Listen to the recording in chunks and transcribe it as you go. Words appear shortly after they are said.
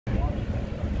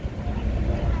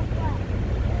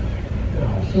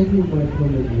Some of you might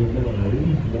come into your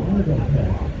mind, why the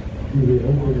heck do they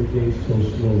open the gates so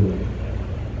slowly?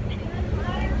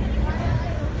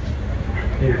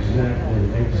 Exactly.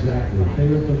 They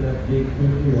open that gate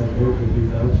quickly on board with you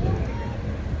announcing.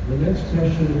 The next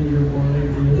question in your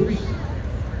mind is,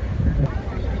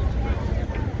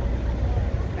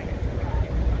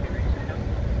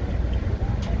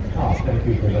 thank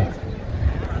you for that.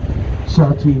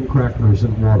 Saltine crackers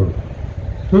and water.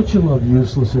 Don't you love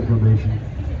useless information?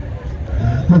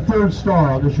 The third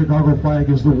star on the Chicago flag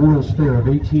is the World's Fair of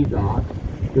 18 dock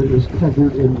that is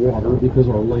covered in water because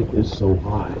our lake is so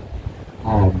high.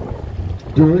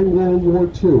 During World War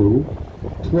II,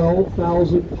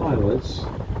 12,000 pilots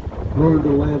learned to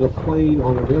land a plane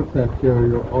on an aircraft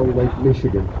carrier on Lake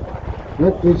Michigan.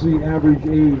 What was the average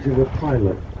age of a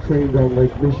pilot trained on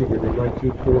Lake Michigan in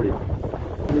 1940?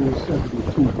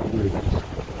 172 degrees.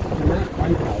 And that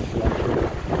lighthouse right there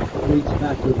dates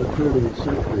back to the 30th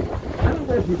century. I don't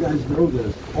know if you guys know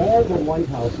this, all the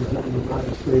lighthouses in the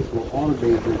United States were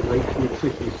automated in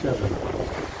 1967.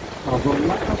 The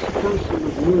last person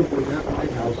that lived in that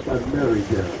lighthouse got married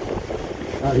there.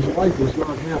 His wife was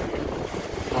not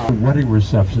happy. Wedding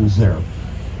receptions there.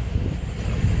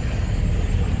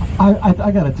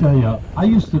 I gotta tell you, I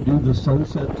used to do the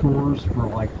sunset tours for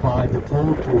like 5. The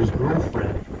told to his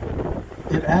girlfriend.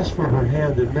 It asked for her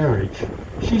hand in marriage.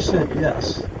 She said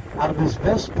yes. Out of his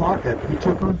vest pocket, he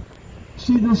took her.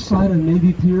 See this side of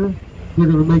Navy Pier? They're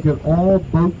gonna make it all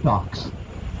boat docks.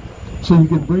 So you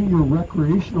can bring your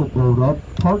recreational boat up,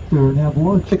 park there, and have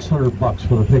lunch. $600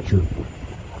 for the picture.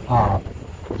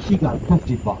 She got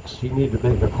 $50. She needed to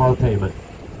make a car payment.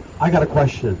 I got a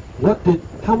question.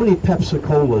 How many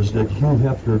Pepsi-Colas did Hugh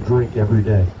Hefner drink every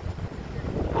day,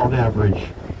 on average?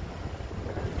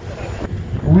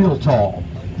 Real tall.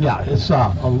 Yeah, it's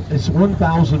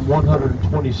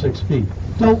 1,126 feet.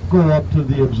 Don't go up to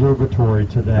the observatory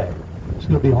today. It's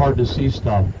going to be hard to see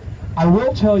stuff. I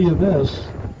will tell you this.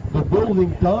 The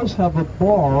building does have a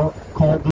bar called the